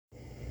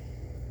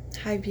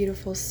Hi,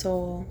 beautiful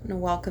soul,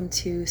 and welcome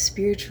to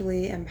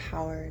Spiritually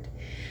Empowered.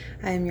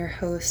 I am your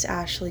host,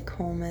 Ashley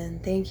Coleman.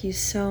 Thank you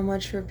so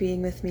much for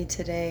being with me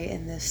today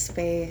in this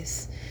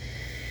space.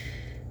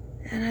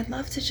 And I'd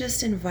love to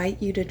just invite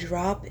you to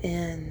drop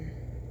in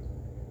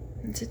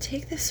and to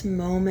take this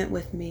moment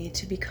with me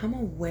to become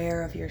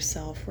aware of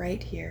yourself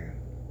right here.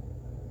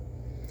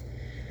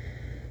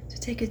 To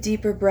take a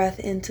deeper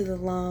breath into the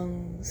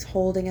lungs,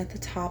 holding at the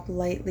top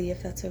lightly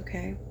if that's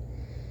okay.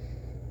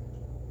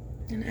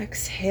 And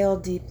exhale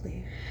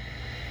deeply,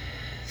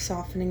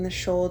 softening the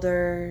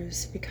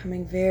shoulders,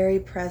 becoming very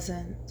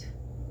present.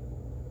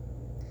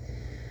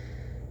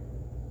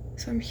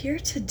 So I'm here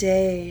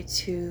today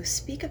to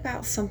speak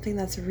about something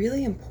that's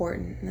really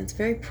important and that's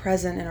very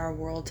present in our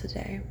world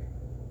today.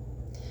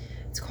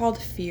 It's called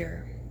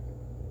fear.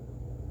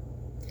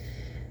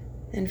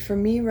 And for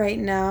me right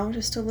now,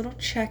 just a little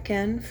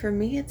check-in. For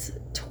me, it's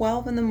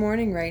 12 in the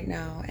morning right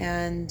now,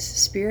 and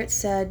Spirit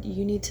said,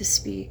 you need to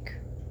speak.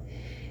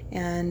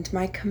 And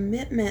my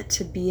commitment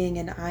to being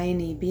in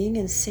Ayni, being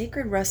in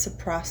sacred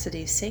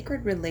reciprocity,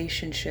 sacred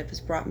relationship has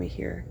brought me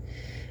here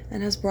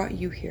and has brought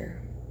you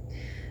here.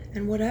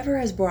 And whatever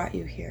has brought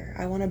you here,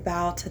 I want to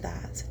bow to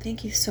that. So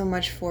thank you so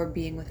much for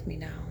being with me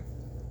now.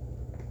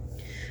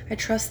 I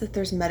trust that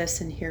there's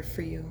medicine here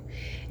for you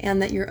and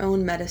that your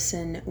own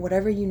medicine,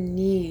 whatever you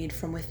need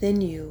from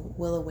within you,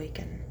 will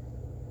awaken.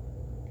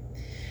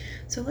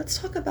 So let's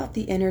talk about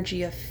the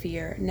energy of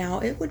fear. Now,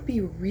 it would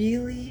be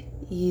really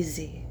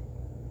easy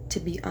to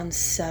be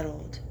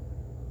unsettled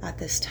at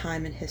this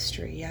time in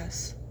history,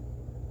 yes?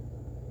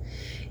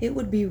 It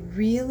would be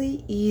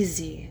really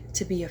easy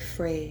to be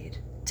afraid,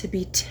 to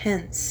be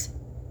tense,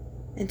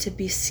 and to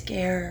be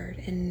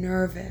scared and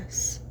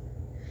nervous.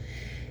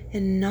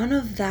 And none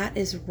of that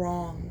is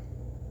wrong,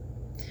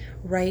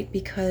 right?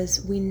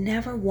 Because we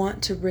never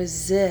want to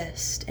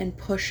resist and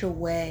push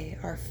away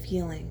our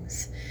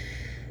feelings.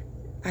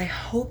 I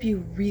hope you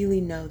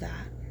really know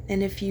that.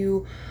 And if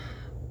you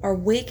are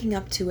waking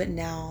up to it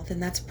now, then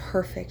that's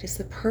perfect. It's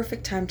the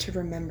perfect time to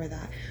remember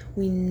that.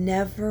 We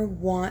never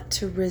want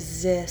to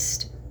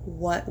resist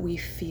what we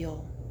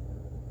feel.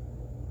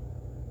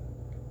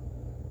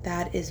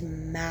 That is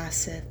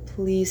massive.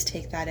 Please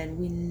take that in.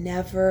 We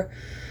never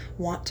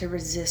want to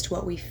resist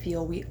what we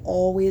feel. We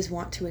always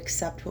want to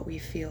accept what we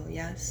feel,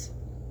 yes?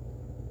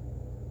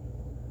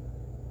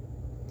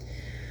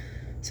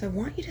 So I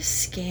want you to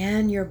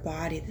scan your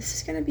body. This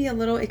is going to be a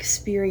little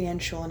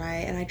experiential, and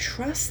I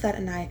trust that,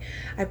 and I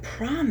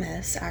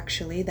promise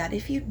actually that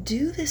if you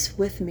do this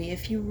with me,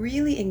 if you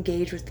really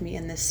engage with me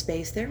in this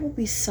space, there will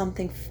be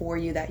something for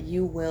you that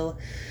you will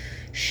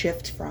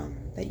shift from,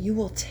 that you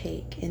will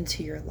take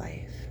into your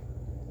life.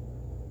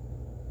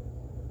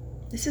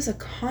 This is a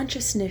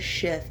consciousness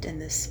shift in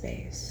this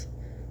space.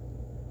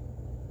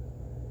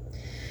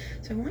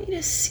 So I want you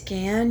to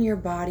scan your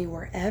body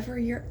wherever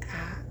you're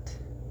at,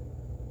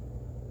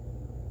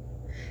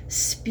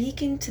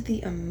 speaking to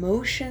the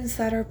emotions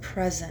that are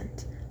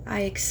present. I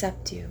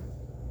accept you.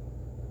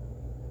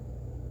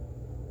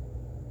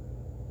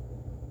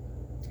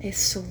 A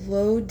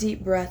slow,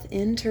 deep breath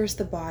enters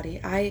the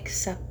body. I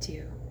accept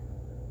you.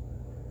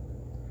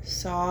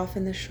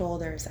 Soften the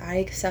shoulders. I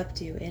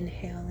accept you.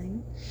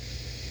 Inhaling.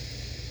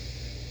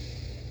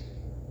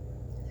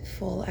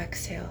 Full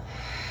exhale.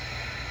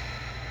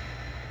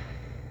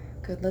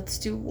 Good. Let's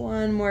do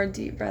one more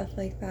deep breath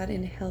like that.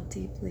 Inhale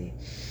deeply.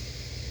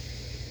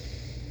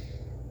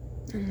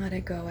 And let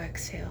it go.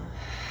 Exhale.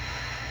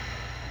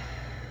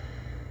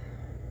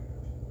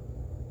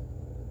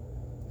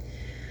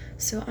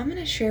 So I'm going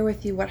to share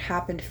with you what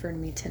happened for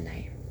me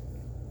tonight.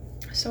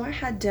 So I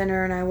had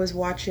dinner and I was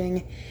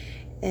watching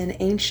an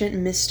ancient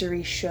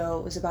mystery show.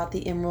 It was about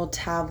the Emerald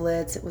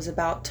Tablets. It was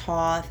about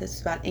Thoth.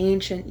 It's about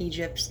ancient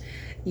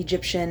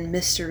Egyptian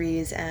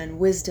mysteries and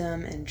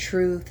wisdom and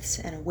truths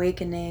and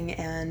awakening.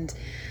 And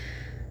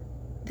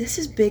this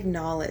is big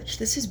knowledge.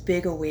 This is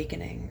big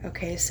awakening.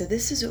 Okay, so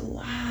this is a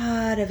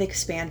lot of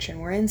expansion.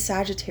 We're in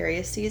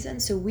Sagittarius season,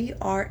 so we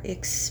are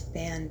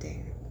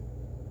expanding.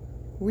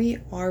 We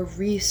are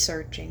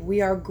researching.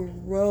 We are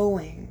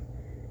growing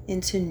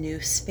into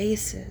new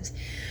spaces,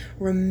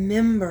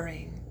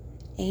 remembering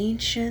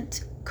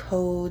ancient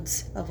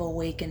codes of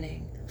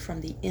awakening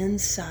from the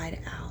inside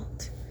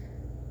out.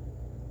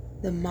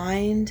 The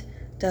mind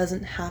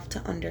doesn't have to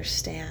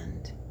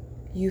understand.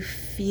 You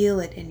feel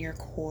it in your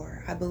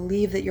core. I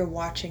believe that you're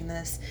watching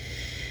this.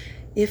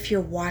 If you're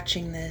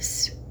watching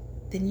this,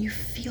 then you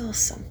feel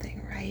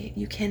something, right?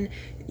 You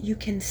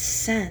can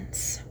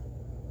sense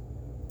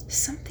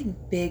something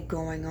big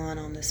going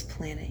on this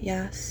planet,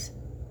 yes?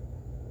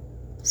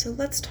 So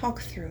let's talk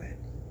through it.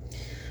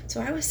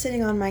 So I was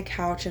sitting on my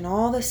couch and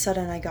all of a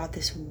sudden I got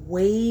this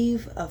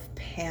wave of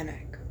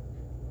panic,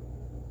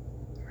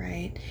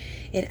 right?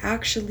 It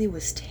actually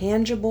was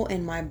tangible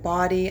in my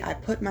body. I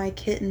put my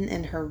kitten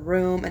in her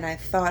room and I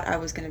thought I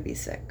was going to be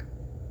sick.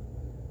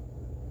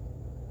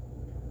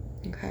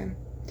 Okay?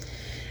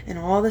 And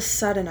all of a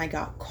sudden I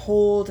got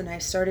cold and I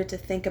started to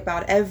think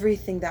about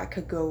everything that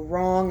could go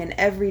wrong and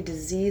every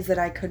disease that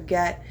I could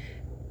get.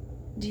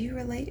 Do you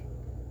relate?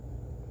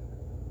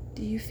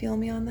 Do you feel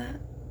me on that?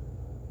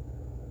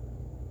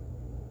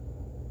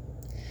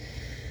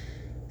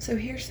 So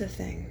here's the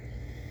thing.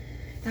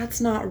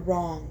 That's not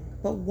wrong,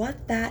 but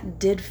what that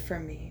did for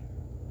me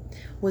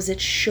was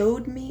it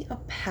showed me a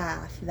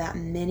path that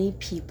many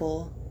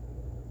people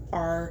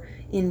are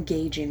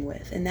engaging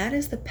with, and that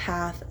is the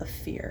path of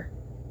fear.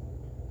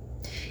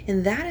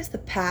 And that is the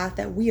path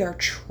that we are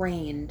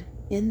trained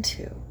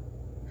into.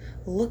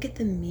 Look at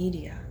the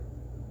media.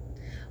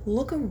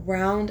 Look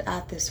around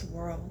at this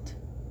world.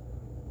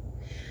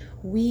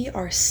 We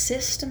are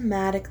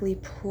systematically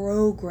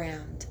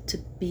programmed to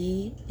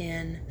be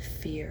in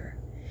fear.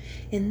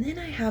 And then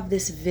I have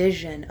this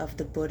vision of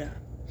the Buddha.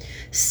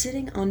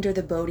 Sitting under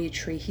the Bodhi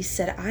tree, he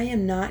said, I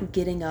am not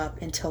getting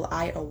up until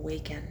I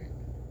awaken.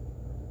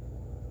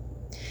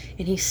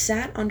 And he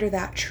sat under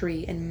that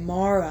tree, and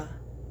Mara,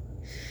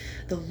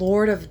 the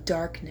Lord of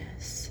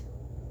Darkness,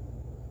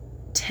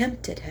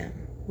 tempted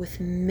him with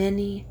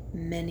many,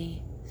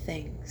 many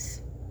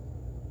things.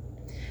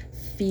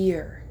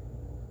 Fear,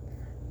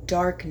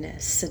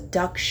 darkness,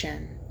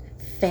 seduction,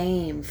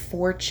 fame,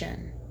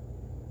 fortune.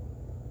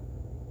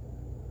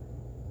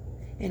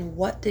 And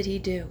what did he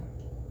do?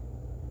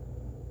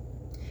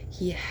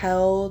 He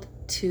held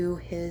to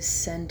his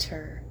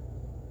center.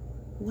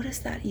 What does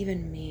that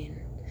even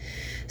mean?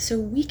 So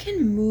we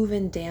can move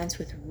and dance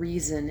with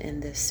reason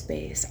in this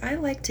space. I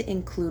like to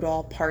include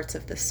all parts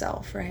of the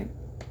self, right?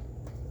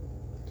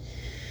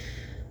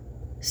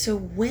 So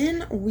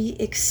when we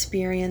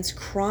experience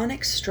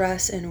chronic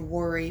stress and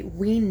worry,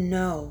 we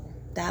know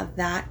that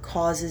that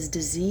causes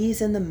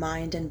disease in the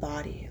mind and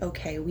body.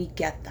 Okay, we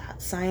get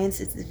that. Science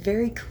is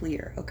very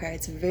clear, okay?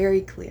 It's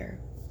very clear.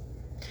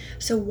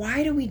 So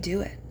why do we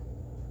do it?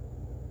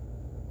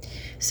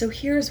 So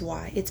here's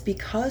why. It's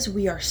because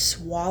we are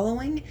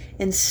swallowing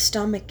and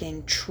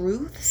stomaching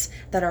truths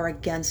that are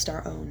against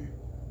our own.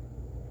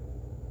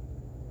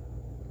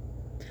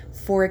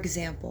 For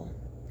example,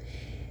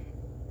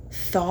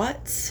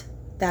 thoughts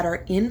that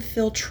are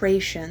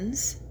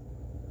infiltrations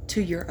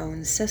to your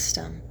own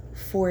system.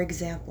 For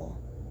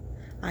example,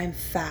 I'm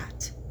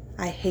fat.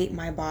 I hate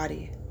my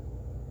body.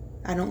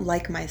 I don't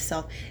like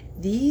myself.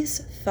 These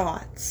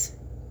thoughts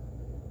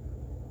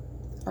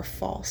are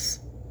false.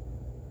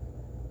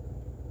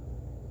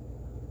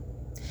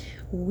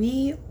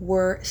 We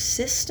were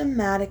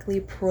systematically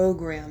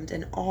programmed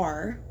and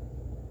are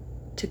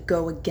to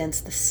go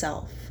against the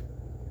self,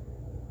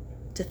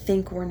 to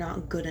think we're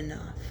not good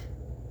enough,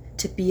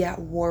 to be at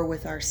war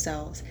with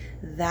ourselves.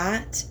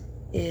 That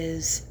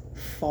is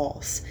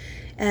false.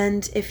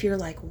 And if you're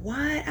like,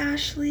 what,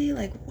 Ashley?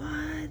 Like,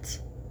 what?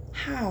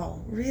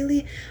 How?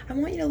 Really? I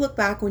want you to look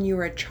back when you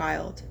were a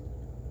child.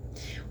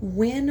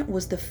 When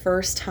was the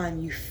first time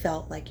you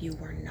felt like you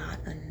were not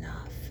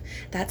enough?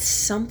 That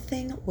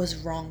something was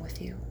wrong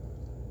with you?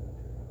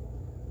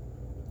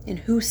 And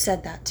who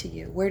said that to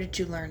you? Where did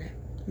you learn it?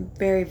 I'm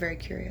very, very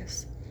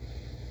curious.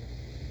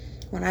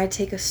 When I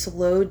take a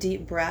slow,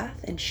 deep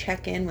breath and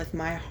check in with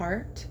my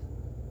heart,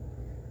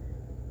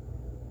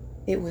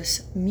 it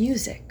was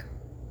music.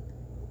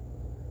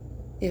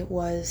 It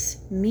was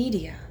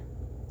media,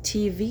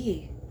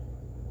 TV.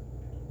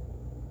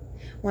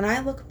 When I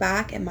look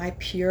back at my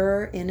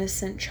pure,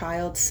 innocent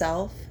child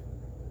self,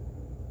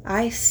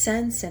 I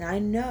sense and I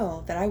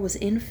know that I was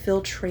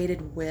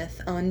infiltrated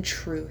with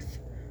untruth.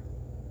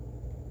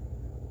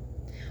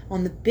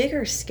 On the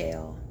bigger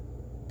scale,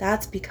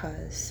 that's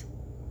because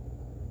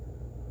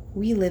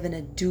we live in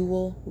a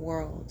dual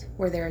world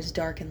where there is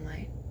dark and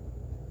light.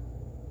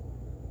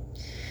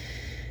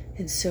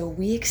 And so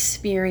we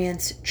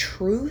experience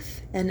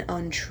truth and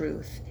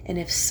untruth. And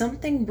if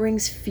something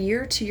brings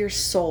fear to your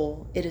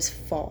soul, it is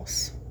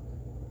false.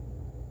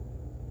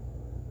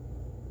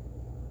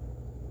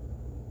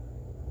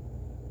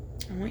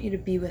 I want you to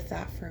be with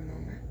that for a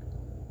moment.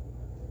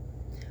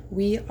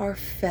 We are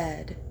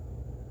fed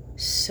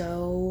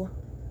so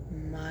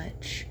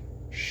much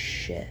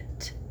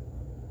shit.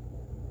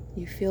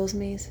 You feels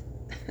me's?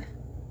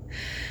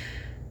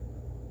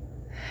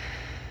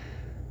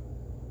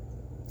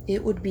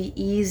 It would be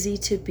easy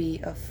to be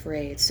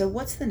afraid. So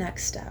what's the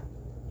next step?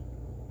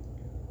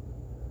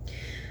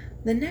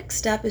 The next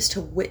step is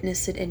to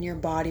witness it in your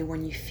body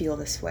when you feel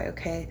this way,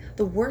 okay?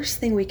 The worst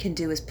thing we can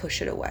do is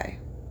push it away.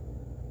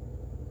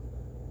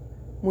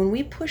 When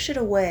we push it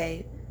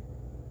away,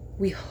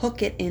 we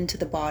hook it into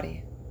the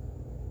body.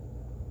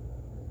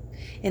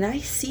 And I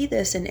see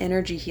this in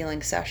energy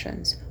healing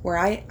sessions where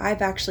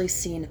I've actually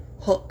seen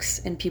hooks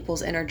in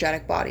people's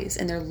energetic bodies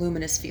in their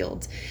luminous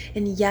fields.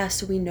 And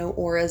yes, we know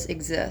auras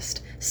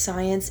exist.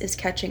 Science is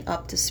catching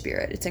up to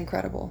spirit. It's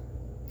incredible.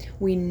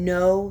 We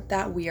know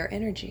that we are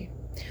energy.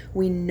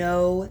 We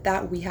know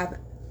that we have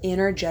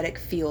energetic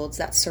fields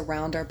that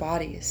surround our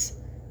bodies.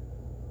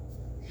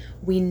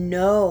 We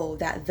know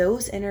that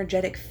those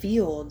energetic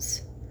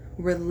fields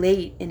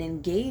relate and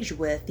engage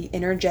with the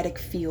energetic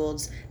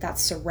fields that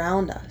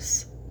surround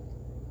us.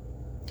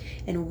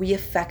 And we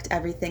affect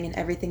everything, and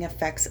everything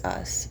affects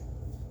us.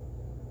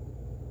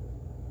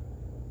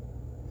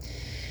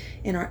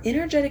 And our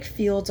energetic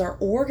fields are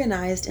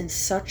organized in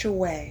such a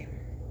way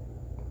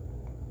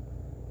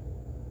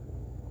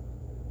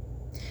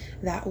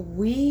that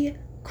we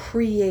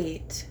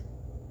create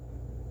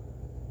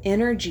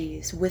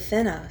energies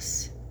within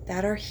us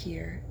that are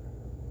here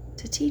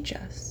to teach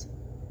us,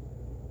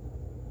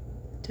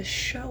 to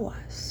show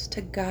us,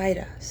 to guide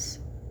us.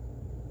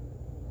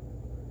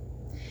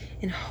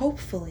 And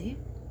hopefully,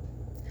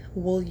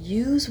 we'll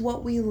use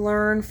what we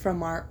learn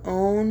from our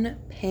own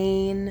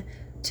pain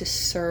to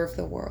serve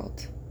the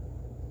world.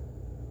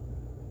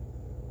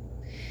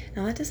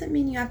 Now, that doesn't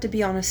mean you have to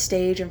be on a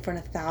stage in front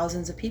of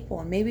thousands of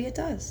people, and maybe it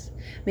does.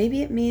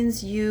 Maybe it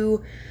means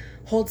you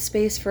hold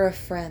space for a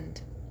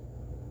friend.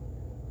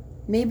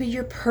 Maybe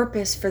your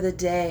purpose for the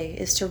day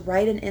is to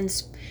write an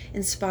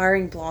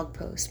inspiring blog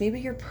post. Maybe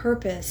your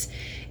purpose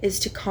is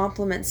to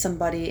compliment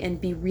somebody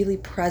and be really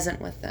present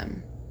with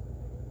them.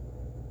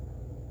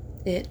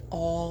 It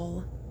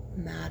all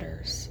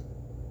matters.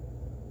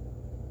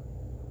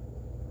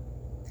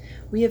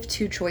 We have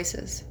two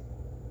choices.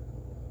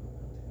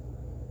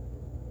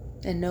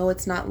 And no,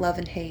 it's not love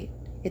and hate.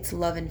 It's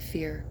love and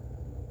fear.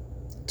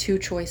 Two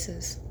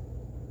choices.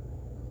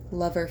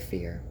 Love or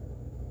fear.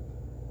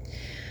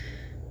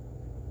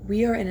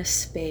 We are in a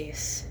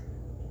space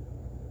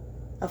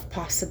of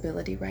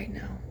possibility right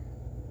now.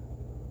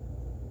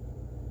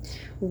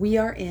 We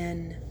are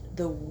in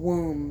the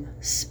womb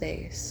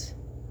space.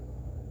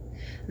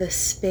 The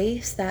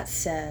space that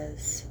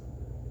says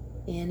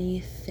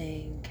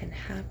anything can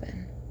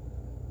happen.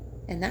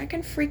 And that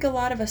can freak a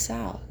lot of us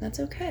out. That's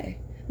okay.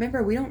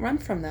 Remember, we don't run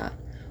from that.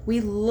 We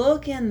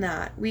look in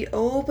that. We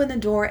open the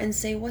door and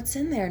say, what's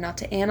in there? Not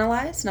to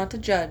analyze, not to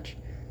judge,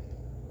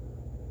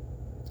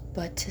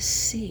 but to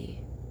see.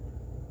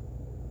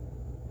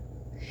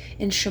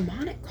 In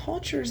shamanic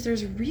cultures,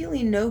 there's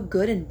really no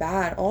good and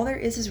bad. All there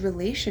is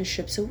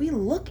relationship. So we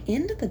look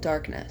into the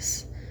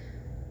darkness,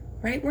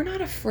 right? We're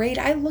not afraid.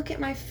 I look at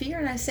my fear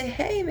and I say,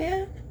 hey,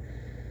 man,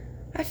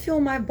 I feel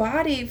my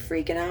body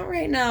freaking out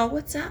right now.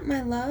 What's up,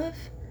 my love?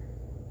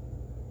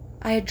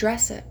 I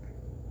address it.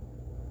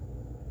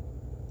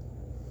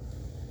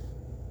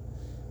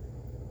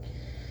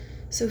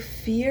 So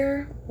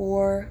fear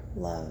or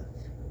love?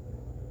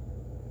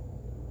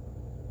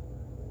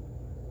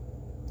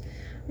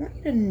 I want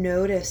you to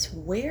notice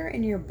where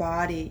in your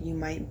body you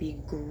might be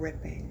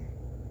gripping.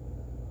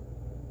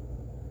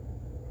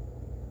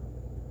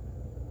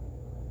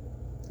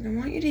 And I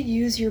want you to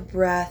use your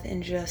breath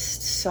and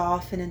just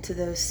soften into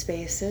those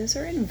spaces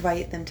or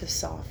invite them to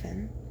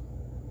soften.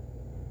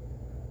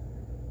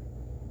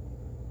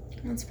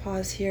 Let's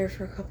pause here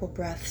for a couple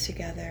breaths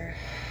together,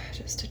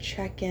 just to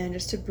check in,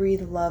 just to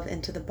breathe love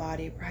into the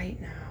body right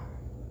now.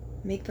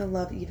 Make the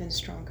love even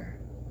stronger.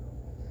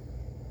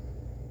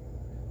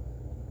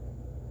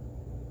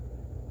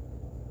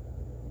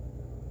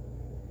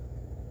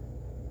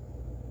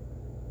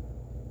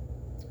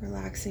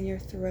 Relaxing your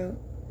throat,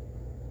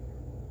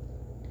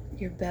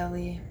 your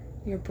belly,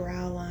 your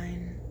brow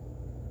line.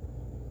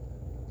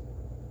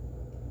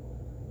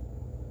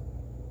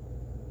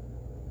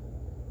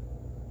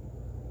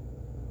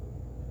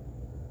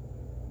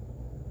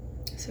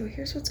 So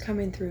here's what's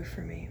coming through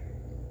for me.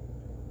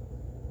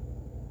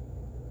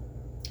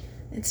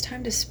 It's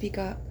time to speak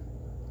up.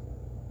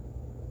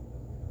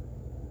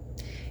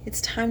 It's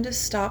time to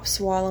stop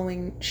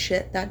swallowing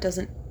shit that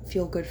doesn't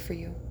feel good for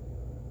you.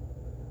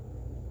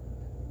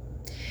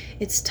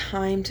 It's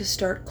time to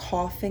start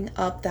coughing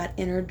up that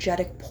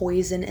energetic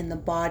poison in the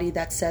body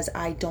that says,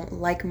 I don't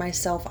like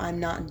myself, I'm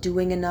not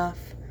doing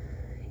enough.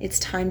 It's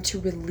time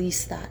to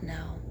release that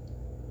now.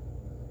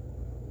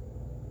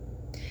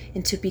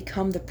 And to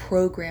become the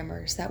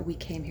programmers that we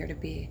came here to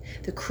be,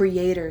 the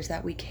creators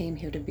that we came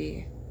here to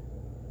be.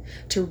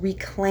 To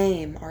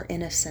reclaim our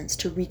innocence,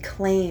 to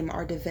reclaim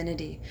our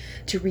divinity,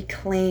 to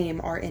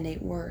reclaim our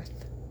innate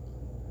worth.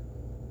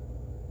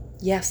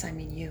 Yes, I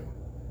mean you.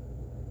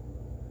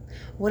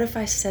 What if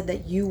I said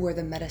that you were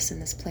the medicine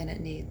this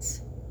planet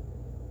needs?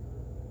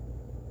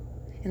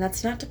 And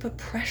that's not to put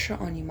pressure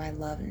on you, my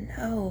love.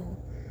 No.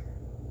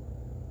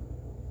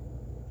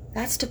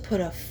 That's to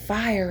put a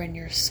fire in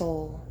your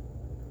soul.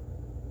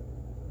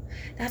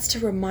 That's to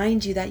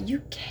remind you that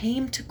you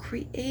came to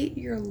create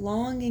your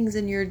longings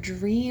and your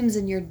dreams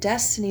and your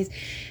destinies.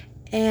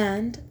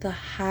 And the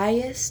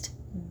highest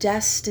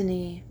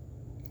destiny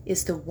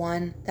is the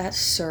one that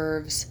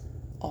serves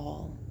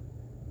all.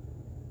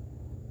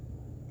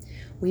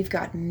 We've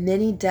got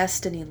many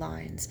destiny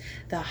lines.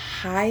 The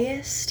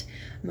highest,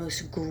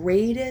 most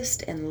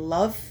greatest, and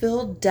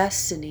love-filled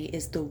destiny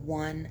is the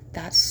one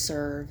that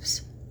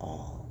serves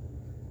all.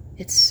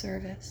 It's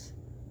service.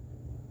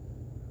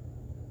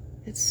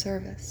 It's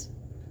service.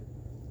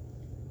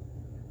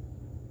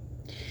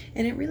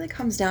 And it really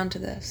comes down to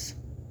this.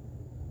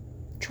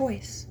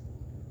 Choice.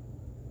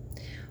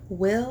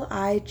 Will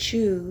I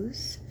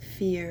choose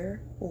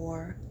fear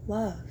or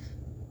love?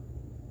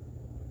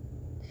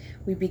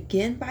 We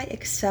begin by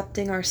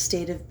accepting our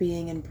state of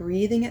being and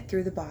breathing it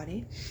through the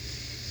body.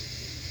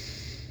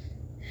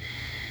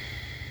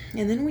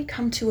 And then we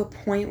come to a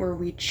point where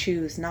we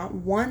choose, not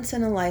once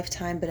in a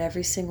lifetime, but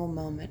every single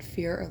moment,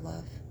 fear or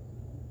love.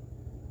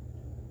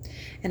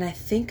 And I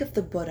think of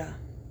the Buddha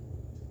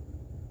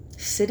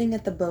sitting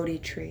at the Bodhi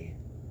tree,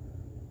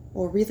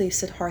 or really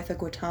Siddhartha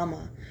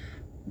Gautama,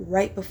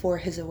 right before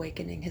his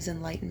awakening, his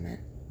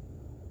enlightenment.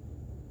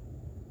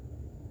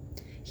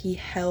 He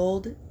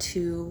held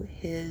to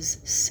his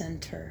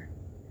center.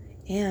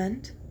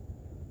 And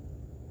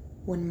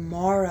when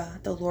Mara,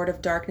 the Lord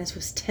of Darkness,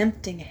 was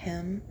tempting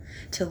him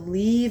to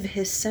leave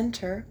his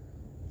center,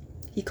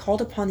 he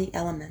called upon the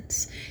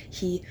elements.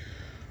 He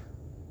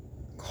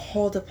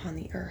called upon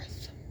the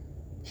earth.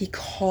 He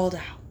called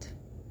out.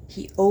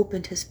 He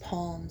opened his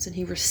palms and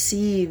he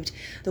received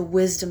the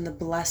wisdom, the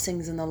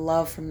blessings, and the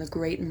love from the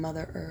great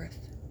Mother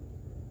Earth.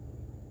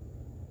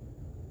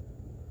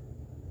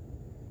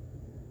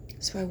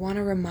 So I want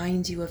to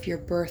remind you of your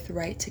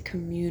birthright to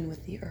commune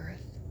with the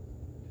earth.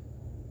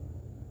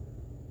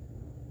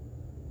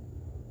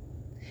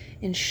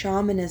 In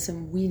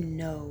shamanism, we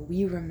know,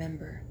 we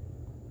remember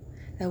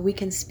that we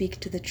can speak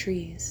to the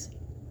trees,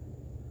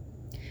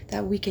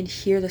 that we can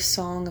hear the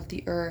song of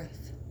the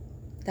earth,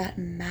 that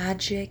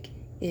magic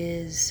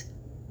is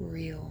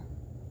real.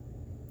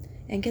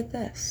 And get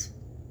this.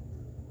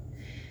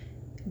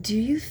 Do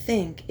you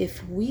think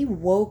if we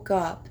woke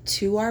up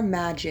to our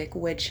magic,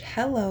 which,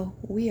 hello,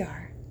 we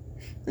are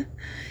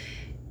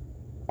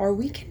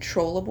we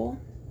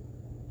controllable?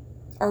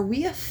 Are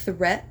we a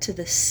threat to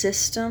the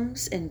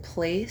systems in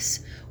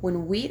place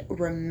when we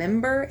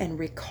remember and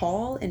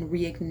recall and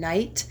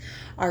reignite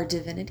our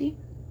divinity?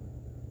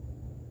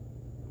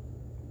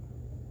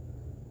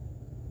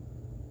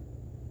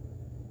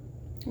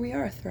 We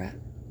are a threat,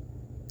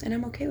 and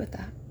I'm okay with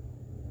that.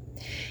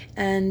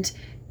 And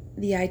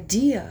the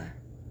idea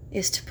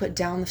is to put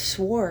down the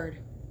sword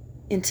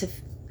and to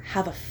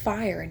have a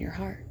fire in your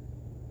heart.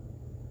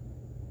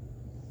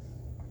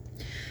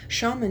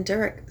 Shaman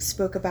Durek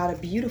spoke about a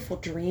beautiful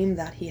dream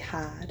that he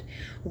had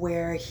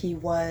where he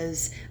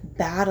was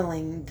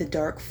battling the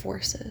dark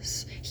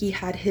forces. He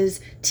had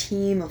his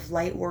team of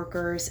light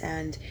workers,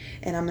 and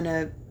I'm going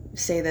to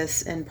say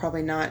this in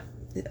probably not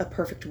a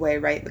perfect way,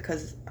 right?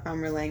 Because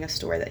I'm relaying a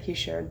story that he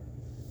shared.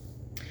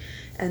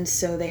 And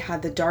so they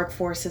had the dark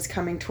forces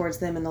coming towards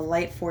them, and the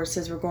light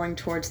forces were going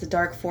towards the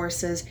dark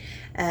forces.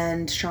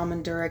 And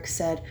Shaman Durek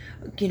said,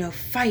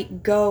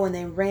 fight, go. And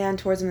they ran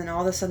towards him, and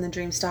all of a sudden the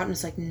dream stopped, and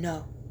it's like,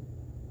 no.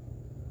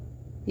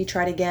 He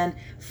tried again,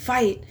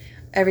 fight,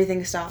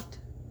 everything stopped.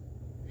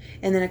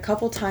 And then a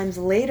couple times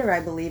later, I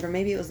believe, or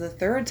maybe it was the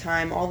third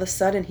time, all of a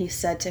sudden he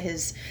said to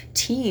his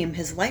team,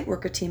 his light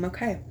worker team,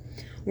 okay,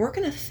 we're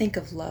going to think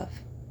of love.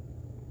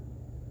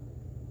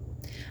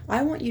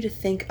 I want you to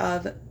think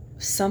of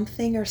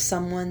something or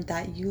someone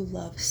that you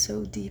love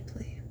so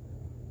deeply,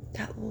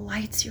 that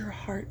lights your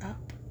heart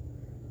up.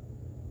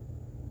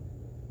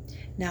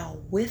 Now,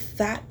 with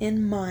that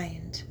in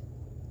mind,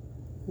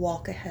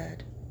 walk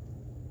ahead.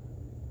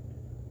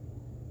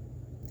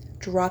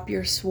 Drop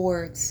your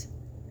swords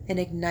and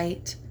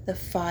ignite the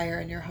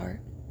fire in your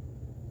heart.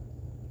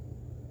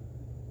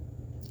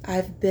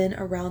 I've been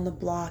around the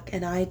block,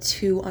 and I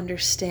too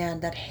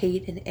understand that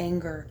hate and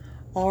anger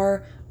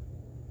are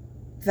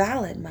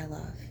valid, my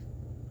love.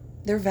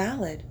 They're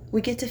valid.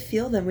 We get to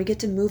feel them. We get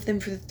to move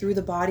them through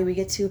the body. We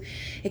get to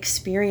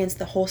experience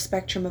the whole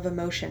spectrum of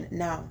emotion.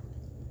 Now,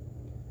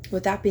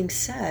 with that being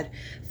said,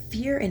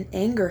 fear and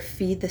anger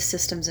feed the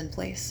systems in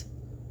place.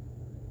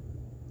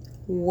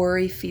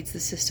 Worry feeds the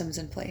systems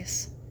in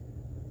place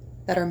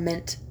that are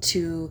meant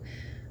to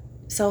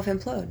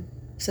self-implode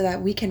so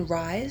that we can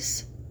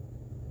rise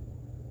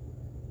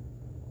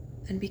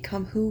and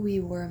become who we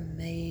were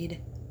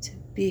made to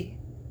be.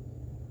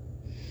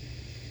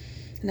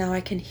 Now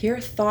I can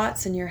hear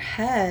thoughts in your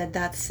head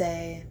that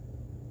say,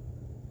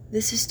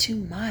 this is too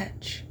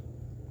much.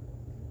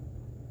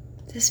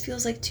 This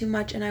feels like too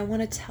much, and I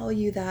want to tell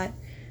you that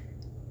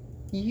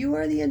you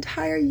are the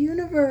entire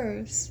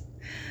universe.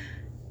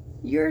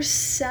 Your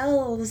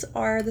cells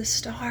are the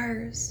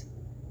stars.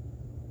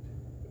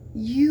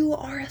 You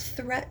are a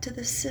threat to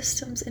the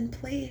systems in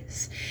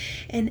place.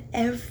 And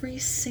every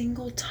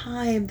single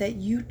time that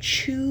you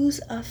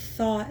choose a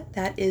thought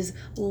that is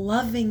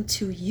loving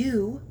to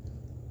you,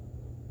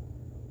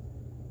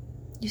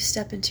 you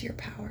step into your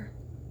power.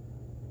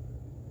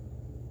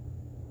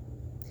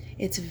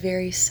 It's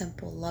very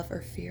simple, love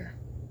or fear.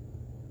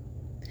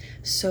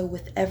 So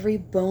with every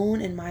bone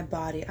in my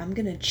body, I'm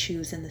going to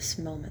choose in this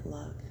moment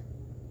love.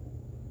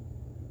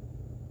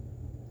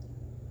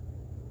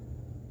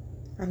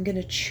 I'm going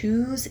to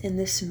choose in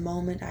this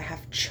moment, I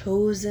have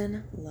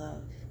chosen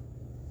love.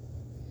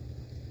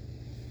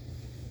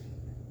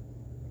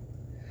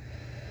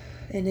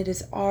 And it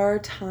is our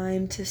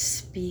time to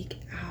speak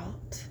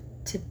out,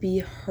 to be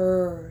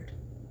heard,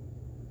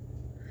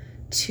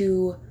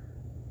 to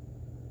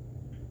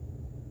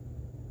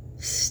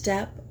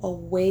step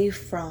away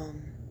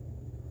from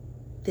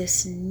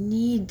this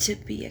need to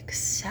be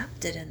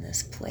accepted in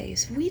this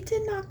place. We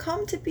did not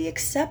come to be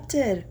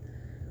accepted.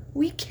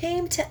 We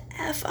came to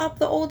F up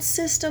the old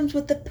systems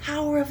with the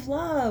power of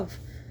love.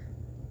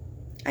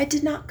 I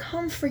did not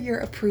come for your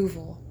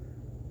approval.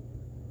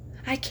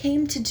 I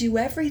came to do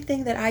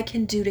everything that I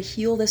can do to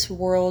heal this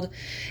world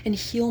and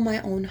heal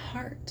my own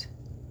heart.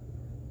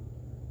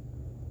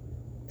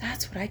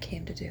 That's what I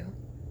came to do.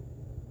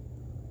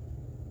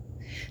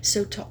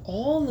 So to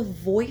all the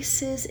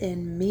voices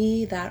in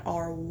me that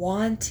are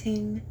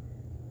wanting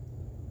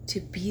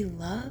to be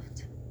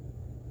loved,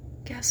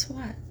 guess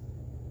what?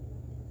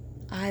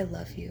 I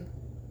love you.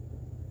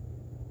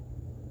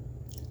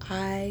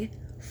 I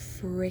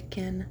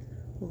freaking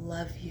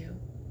love you.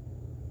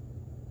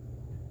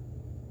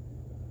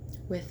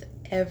 With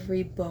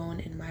every bone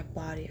in my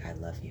body, I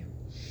love you.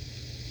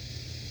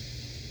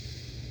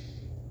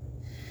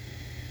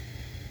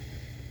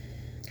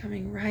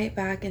 Coming right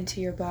back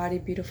into your body,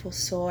 beautiful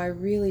soul, I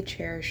really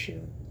cherish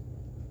you.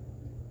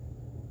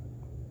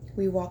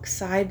 We walk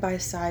side by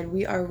side.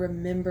 We are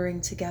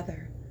remembering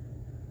together.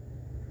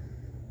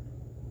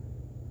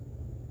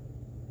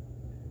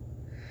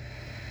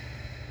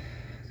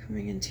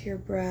 Coming into your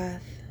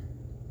breath.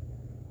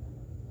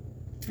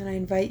 And I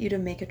invite you to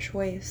make a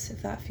choice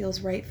if that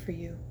feels right for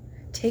you.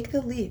 Take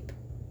the leap.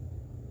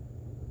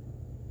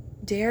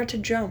 Dare to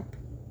jump.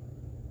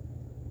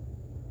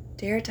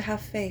 Dare to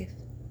have faith.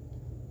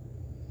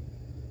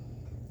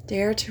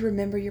 Dare to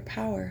remember your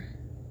power.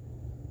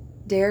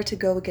 Dare to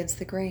go against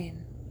the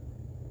grain.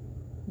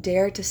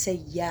 Dare to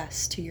say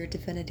yes to your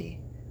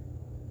divinity.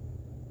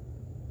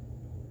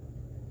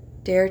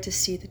 Dare to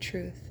see the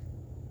truth.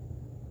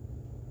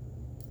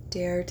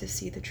 Dare to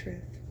see the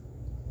truth.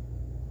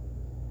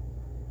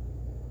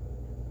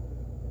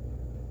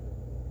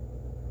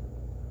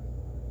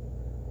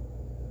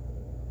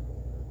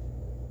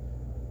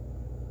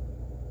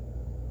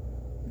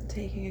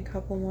 Taking a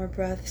couple more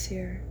breaths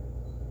here.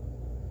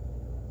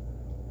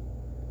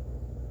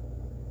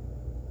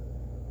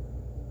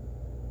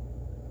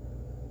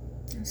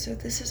 And so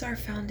this is our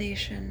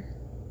foundation.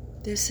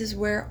 This is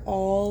where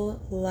all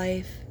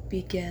life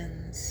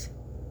begins.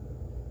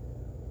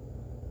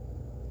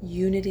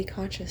 Unity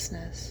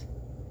consciousness.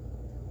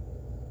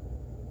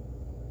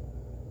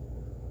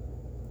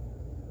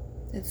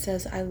 It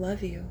says, I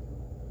love you.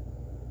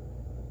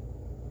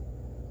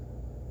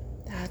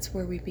 That's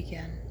where we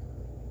begin.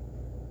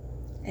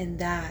 And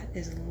that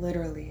is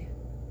literally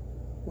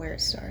where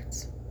it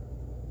starts.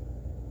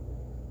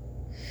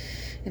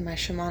 In my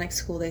shamanic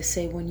school, they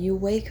say when you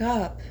wake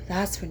up,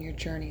 that's when your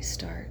journey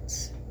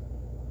starts.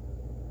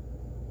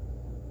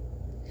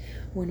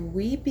 When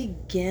we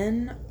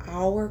begin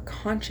our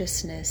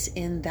consciousness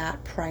in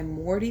that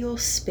primordial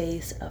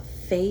space of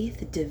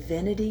faith,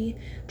 divinity,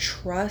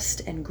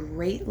 trust, and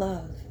great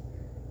love,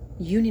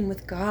 union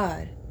with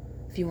God,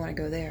 if you want to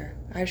go there,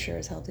 I sure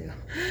as hell do.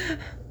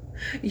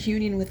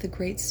 Union with the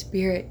Great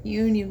Spirit,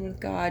 union with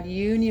God,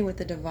 union with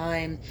the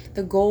divine,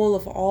 the goal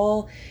of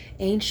all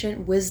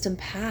ancient wisdom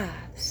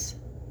paths,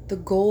 the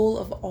goal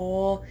of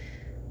all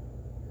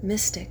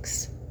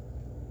mystics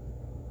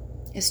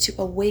is to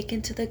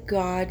awaken to the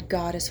God,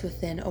 Goddess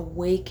within,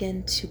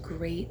 awaken to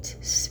Great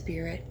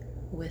Spirit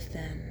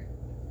within.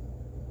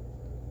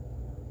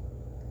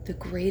 The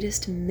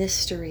greatest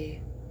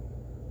mystery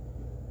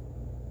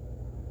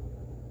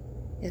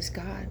is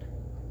God.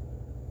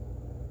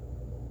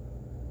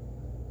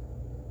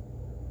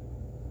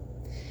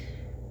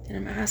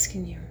 And I'm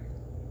asking you,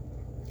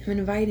 I'm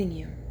inviting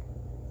you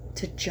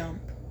to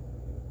jump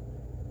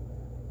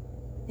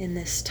in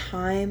this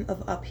time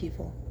of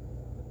upheaval.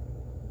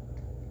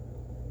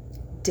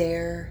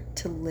 Dare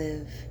to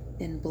live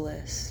in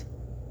bliss.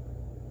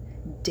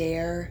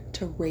 Dare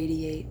to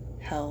radiate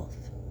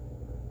health.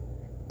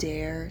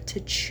 Dare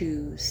to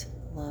choose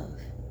love.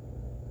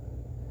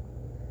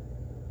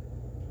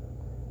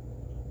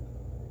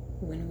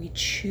 When we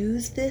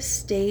choose this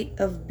state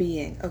of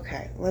being,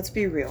 okay, let's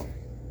be real.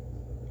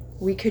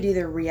 We could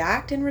either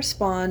react and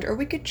respond, or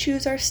we could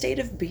choose our state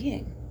of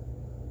being.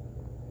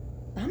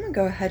 I'm going to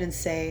go ahead and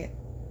say,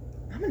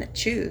 I'm going to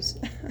choose.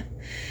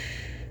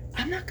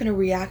 I'm not going to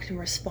react and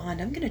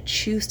respond. I'm going to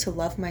choose to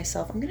love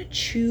myself. I'm going to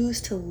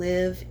choose to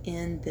live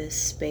in this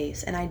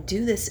space. And I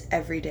do this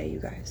every day, you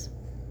guys.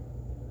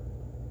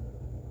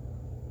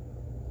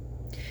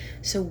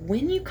 So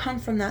when you come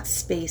from that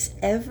space,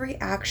 every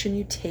action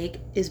you take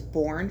is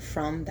born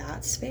from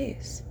that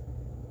space.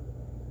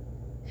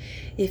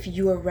 If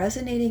you are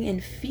resonating in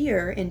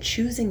fear and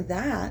choosing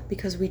that,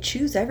 because we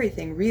choose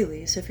everything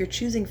really, so if you're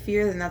choosing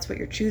fear, then that's what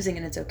you're choosing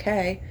and it's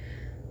okay.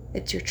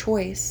 It's your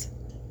choice.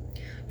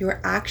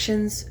 Your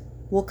actions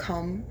will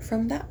come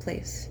from that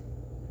place.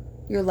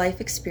 Your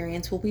life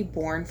experience will be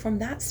born from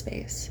that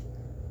space.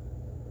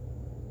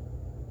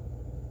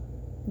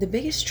 The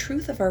biggest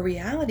truth of our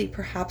reality,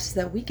 perhaps, is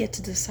that we get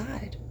to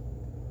decide.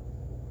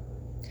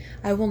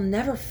 I will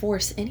never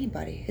force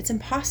anybody. It's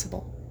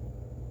impossible.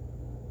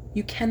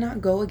 You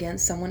cannot go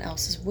against someone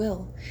else's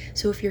will.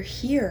 So if you're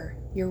here,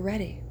 you're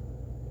ready.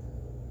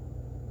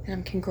 And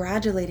I'm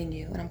congratulating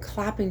you, and I'm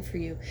clapping for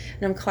you,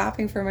 and I'm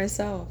clapping for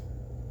myself.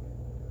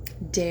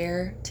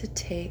 Dare to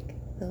take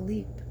the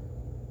leap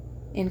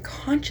in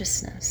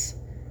consciousness,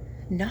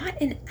 not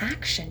in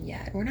action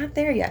yet. We're not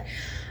there yet.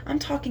 I'm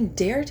talking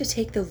dare to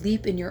take the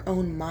leap in your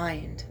own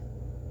mind.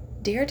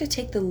 Dare to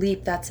take the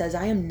leap that says,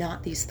 I am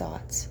not these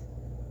thoughts.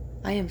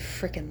 I am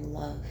freaking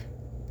love.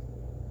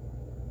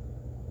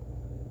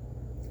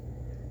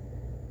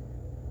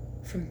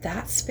 from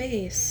that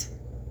space,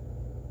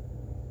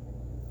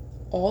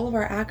 all of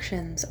our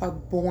actions are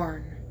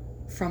born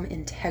from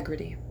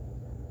integrity.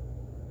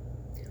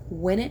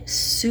 When it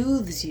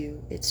soothes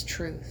you, it's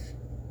truth.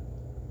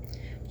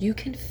 You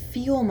can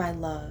feel my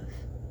love.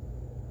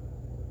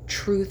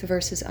 Truth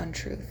versus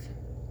untruth.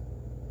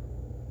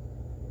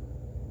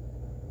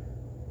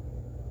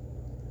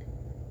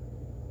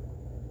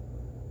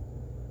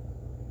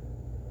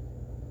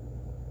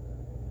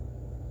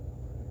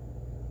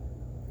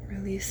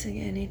 Releasing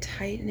any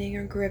tightening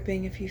or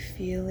gripping if you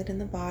feel it in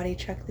the body.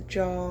 Check the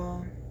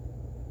jaw.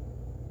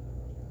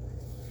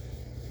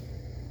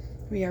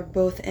 We are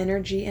both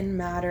energy and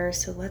matter,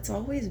 so let's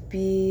always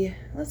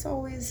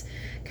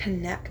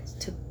connect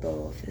to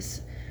both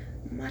as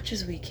much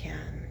as we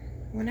can.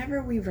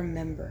 Whenever we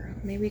remember,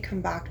 may we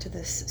come back to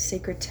this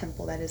sacred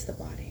temple that is the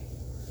body.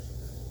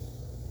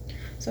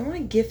 So I want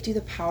to gift you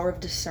the power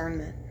of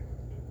discernment,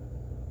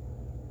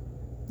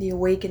 the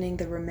awakening,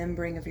 the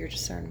remembering of your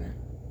discernment,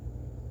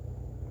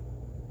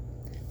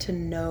 to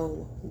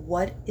know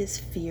what is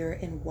fear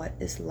and what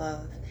is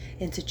love,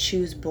 and to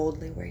choose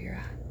boldly where you're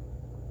at.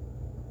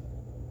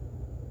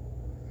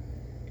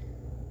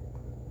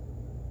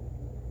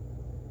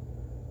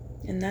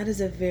 And that is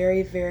a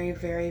very, very,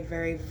 very,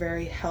 very,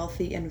 very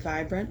healthy and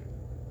vibrant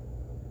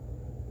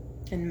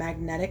and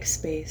magnetic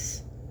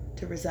space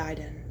to reside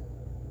in.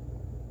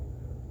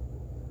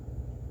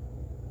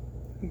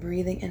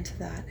 Breathing into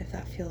that if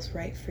that feels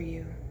right for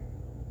you.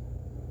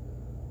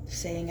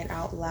 Saying it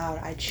out loud,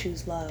 I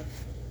choose love.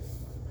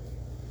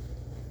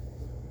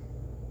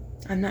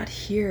 I'm not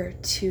here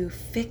to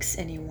fix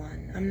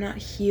anyone. I'm not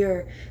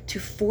here to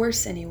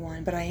force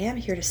anyone, but I am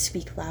here to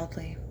speak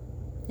loudly.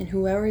 And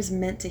whoever is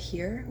meant to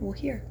hear will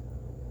hear.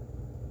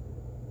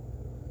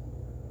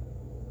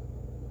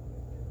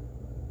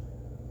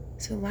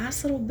 So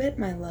last little bit,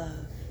 my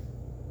love,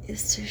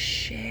 is to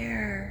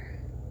share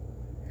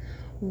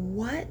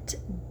what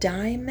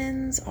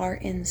diamonds are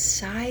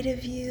inside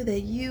of you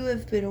that you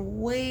have been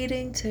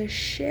waiting to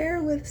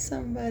share with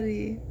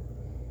somebody.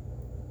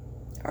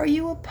 Are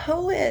you a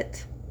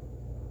poet?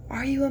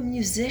 Are you a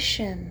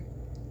musician?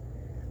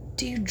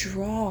 Do you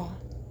draw?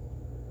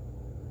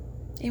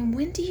 And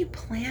when do you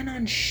plan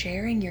on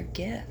sharing your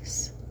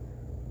gifts?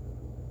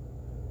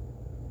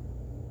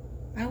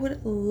 I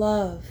would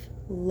love,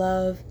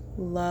 love,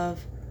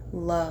 love,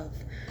 love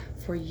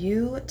for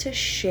you to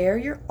share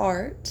your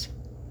art,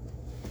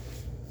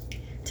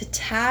 to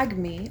tag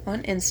me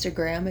on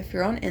Instagram if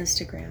you're on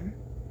Instagram.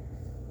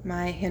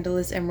 My handle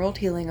is Emerald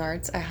Healing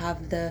Arts. I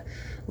have the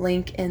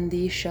link in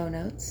the show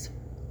notes.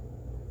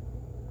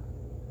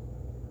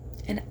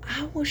 And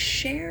I will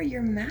share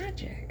your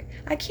magic.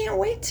 I can't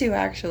wait to,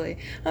 actually.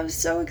 I'm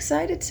so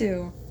excited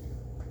to.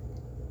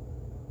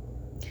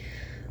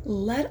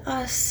 Let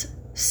us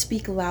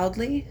speak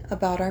loudly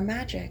about our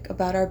magic,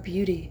 about our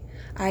beauty.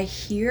 I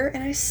hear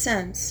and I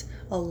sense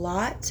a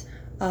lot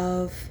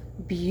of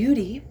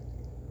beauty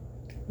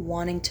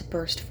wanting to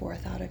burst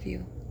forth out of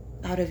you.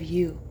 Out of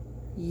you.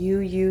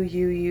 You.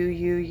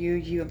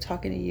 I'm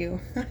talking to you.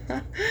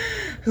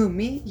 Who,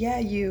 me? Yeah,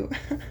 you.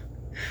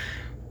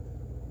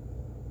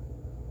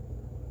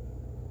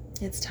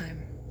 It's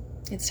time.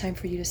 It's time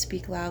for you to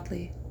speak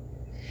loudly.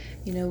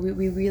 You know,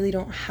 we really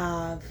don't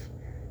have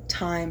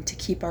time to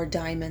keep our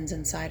diamonds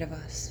inside of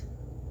us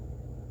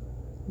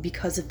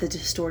because of the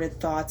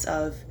distorted thoughts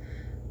of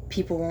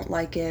people won't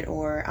like it,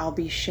 or I'll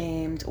be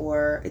shamed,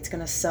 or it's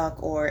gonna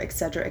suck, or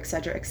etc.,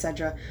 etc.,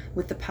 etc.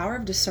 With the power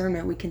of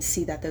discernment, we can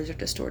see that those are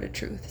distorted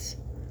truths.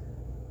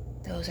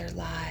 Those are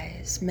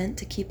lies meant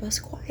to keep us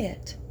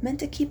quiet, meant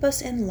to keep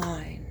us in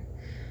line.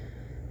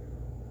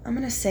 I'm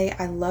gonna say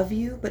I love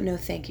you, but no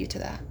thank you to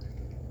that.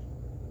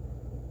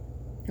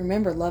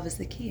 Remember, love is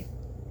the key.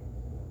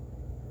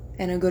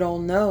 And a good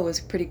old no is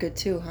pretty good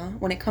too, huh?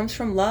 When it comes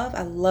from love,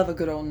 I love a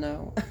good old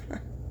no.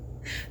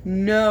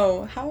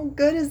 No, how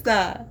good is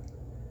that?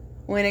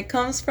 When it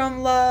comes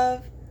from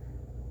love,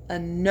 a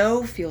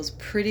no feels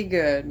pretty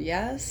good,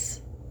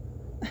 yes?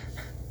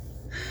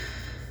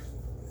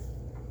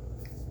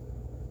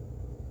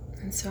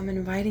 And so I'm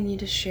inviting you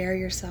to share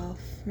yourself.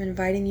 I'm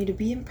inviting you to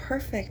be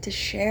imperfect, to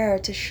share,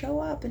 to show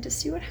up, and to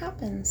see what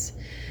happens.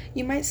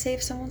 You might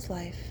save someone's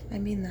life. I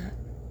mean that.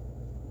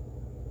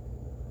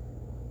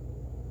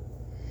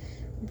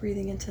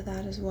 Breathing into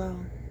that as well.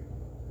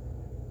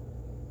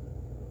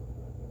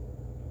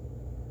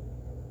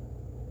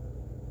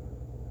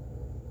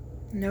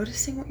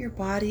 Noticing what your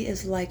body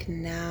is like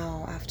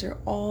now after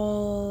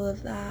all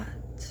of that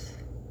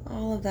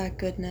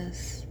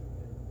goodness.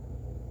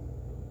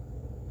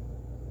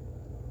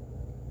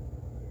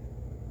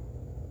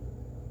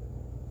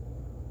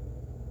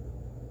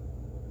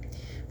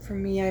 For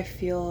me, I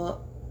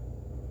feel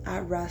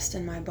at rest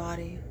in my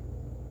body.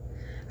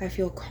 I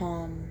feel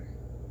calm.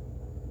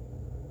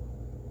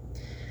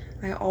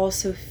 I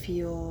also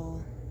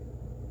feel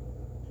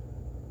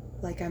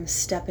like I'm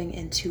stepping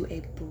into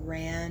a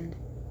brand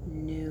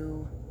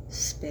new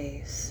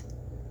space.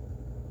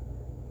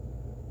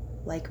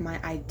 Like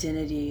my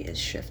identity is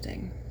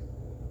shifting.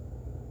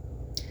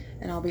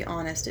 And I'll be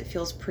honest, it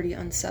feels pretty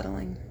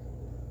unsettling.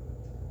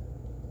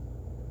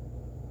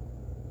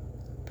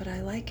 But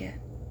I like it.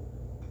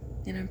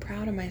 And I'm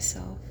proud of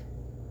myself.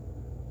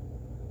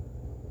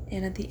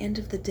 And at the end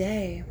of the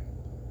day,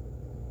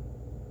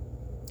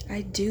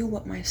 I do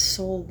what my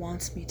soul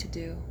wants me to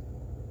do.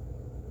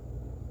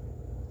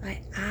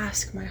 I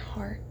ask my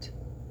heart.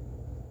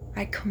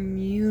 I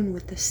commune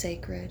with the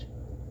sacred.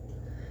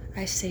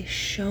 I say,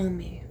 show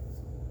me.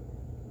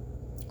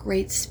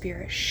 Great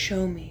Spirit,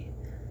 show me.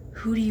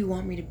 Who do you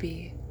want me to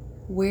be?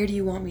 Where do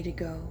you want me to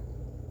go?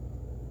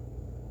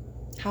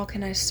 How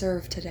can I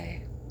serve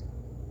today?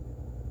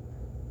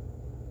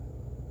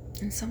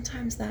 And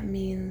sometimes that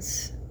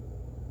means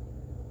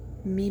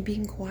me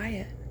being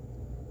quiet,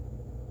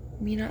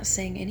 me not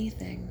saying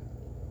anything,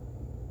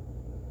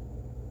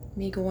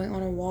 me going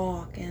on a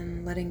walk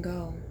and letting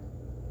go.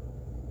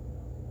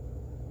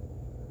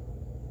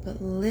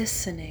 But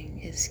listening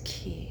is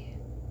key.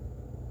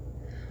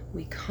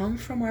 We come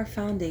from our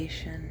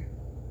foundation,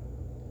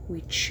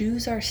 we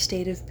choose our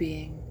state of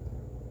being,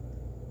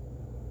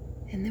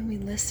 and then we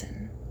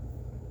listen.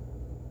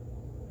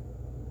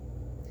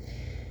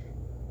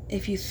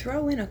 If you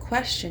throw in a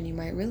question, you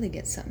might really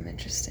get something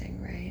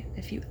interesting, right?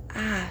 If you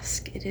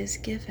ask, it is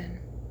given.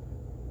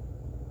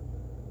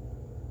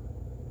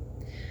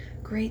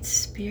 Great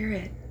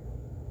Spirit,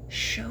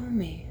 show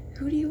me.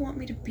 Who do you want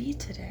me to be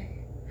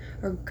today?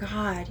 Or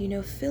God,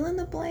 fill in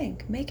the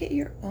blank. Make it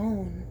your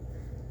own.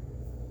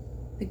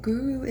 The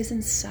guru is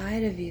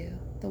inside of you.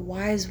 The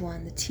wise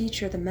one, the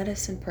teacher, the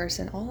medicine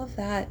person, all of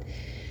that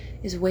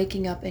is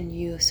waking up in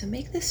you. So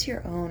make this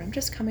your own. I'm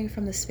just coming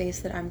from the space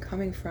that I'm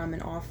coming from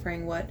and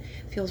offering what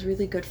feels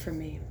really good for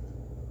me.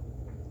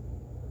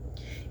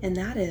 And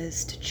that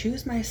is to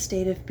choose my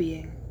state of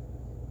being.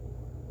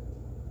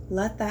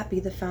 Let that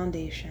be the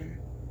foundation.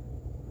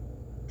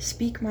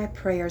 Speak my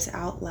prayers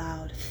out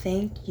loud.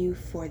 Thank you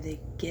for the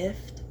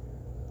gift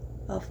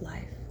of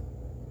life.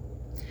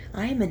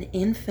 I am an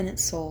infinite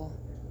soul.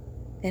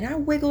 And I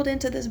wiggled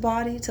into this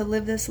body to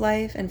live this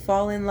life and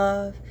fall in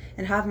love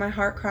and have my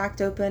heart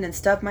cracked open and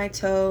stub my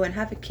toe and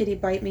have a kitty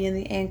bite me in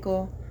the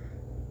ankle.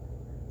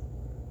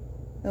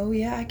 Oh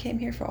yeah, I came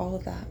here for all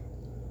of that.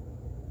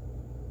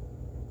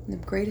 And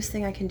the greatest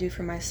thing I can do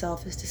for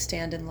myself is to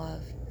stand in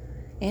love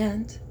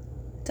and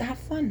to have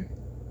fun,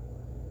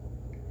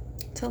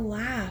 to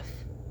laugh,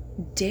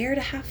 dare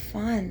to have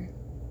fun,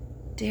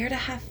 dare to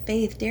have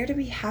faith, dare to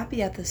be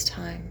happy at this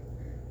time.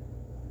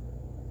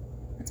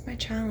 That's my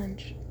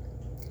challenge.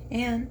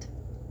 And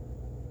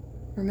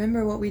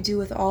remember what we do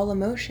with all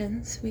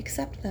emotions, we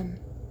accept them.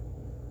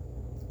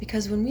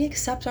 Because when we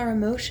accept our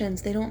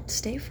emotions, they don't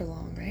stay for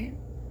long, right?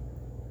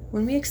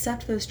 When we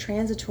accept those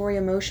transitory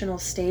emotional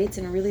states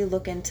and really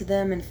look into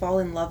them and fall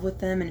in love with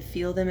them and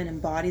feel them and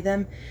embody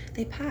them,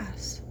 they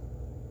pass.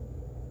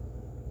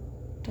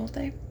 Don't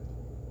they?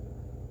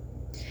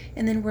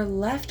 And then we're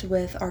left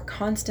with our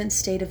constant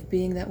state of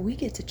being that we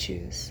get to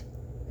choose.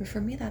 And for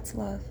me, that's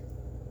love.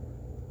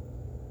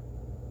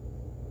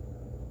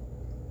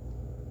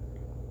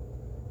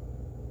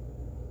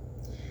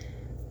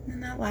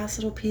 And that last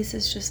little piece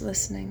is just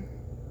listening.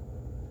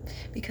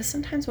 Because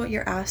sometimes what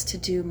you're asked to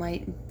do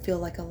might feel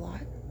like a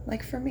lot.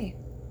 Like for me.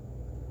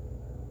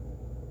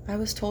 I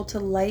was told to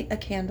light a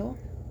candle,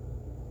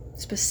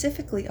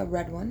 specifically a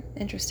red one.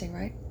 Interesting,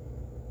 right?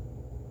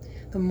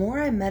 The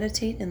more I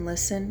meditate and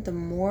listen, the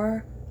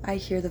more I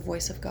hear the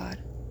voice of God.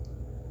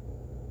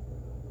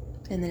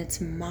 And then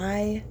it's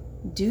my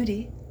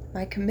duty,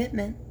 my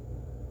commitment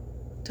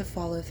to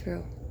follow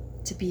through,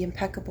 to be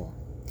impeccable,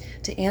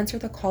 to answer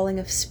the calling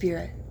of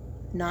Spirit.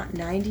 Not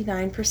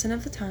 99%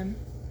 of the time,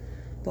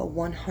 but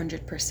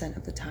 100%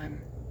 of the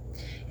time.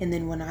 And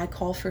then when I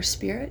call for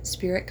Spirit,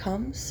 Spirit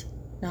comes,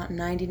 not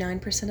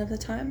 99% of the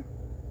time,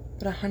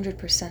 but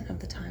 100% of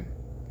the time.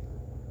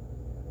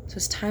 So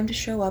it's time to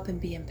show up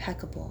and be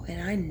impeccable. And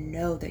I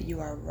know that you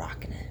are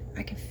rocking it.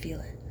 I can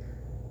feel it.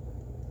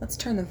 Let's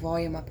turn the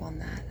volume up on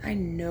that. I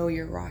know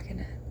you're rocking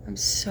it. I'm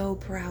so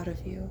proud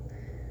of you.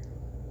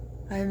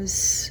 I'm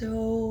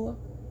so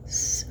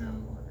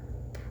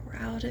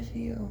proud of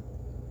you.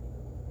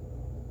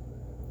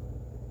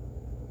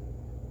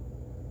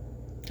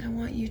 I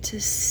want you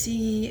to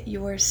see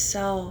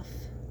yourself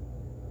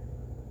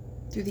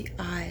through the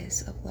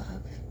eyes of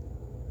love.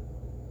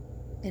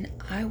 And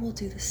I will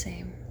do the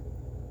same.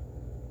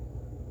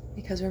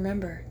 Because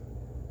remember,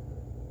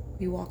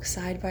 we walk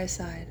side by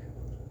side.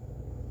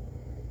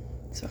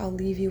 So I'll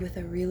leave you with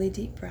a really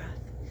deep breath.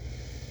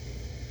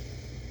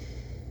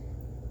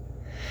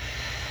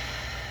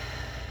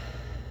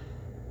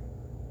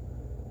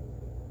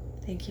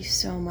 Thank you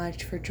so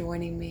much for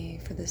joining me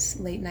for this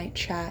late night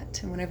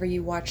chat. And whenever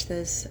you watch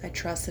this, I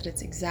trust that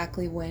it's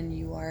exactly when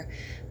you are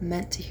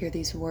meant to hear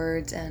these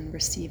words and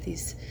receive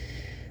these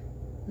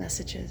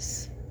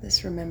messages,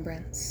 this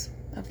remembrance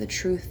of the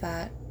truth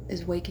that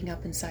is waking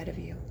up inside of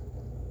you.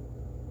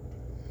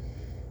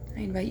 I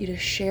invite you to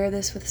share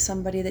this with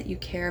somebody that you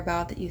care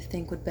about, that you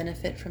think would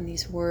benefit from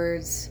these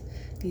words,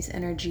 these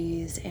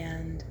energies,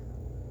 and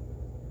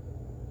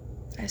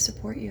I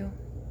support you.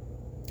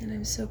 And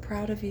I'm so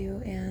proud of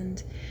you,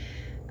 and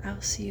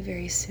I'll see you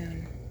very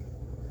soon.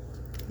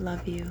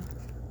 Love you.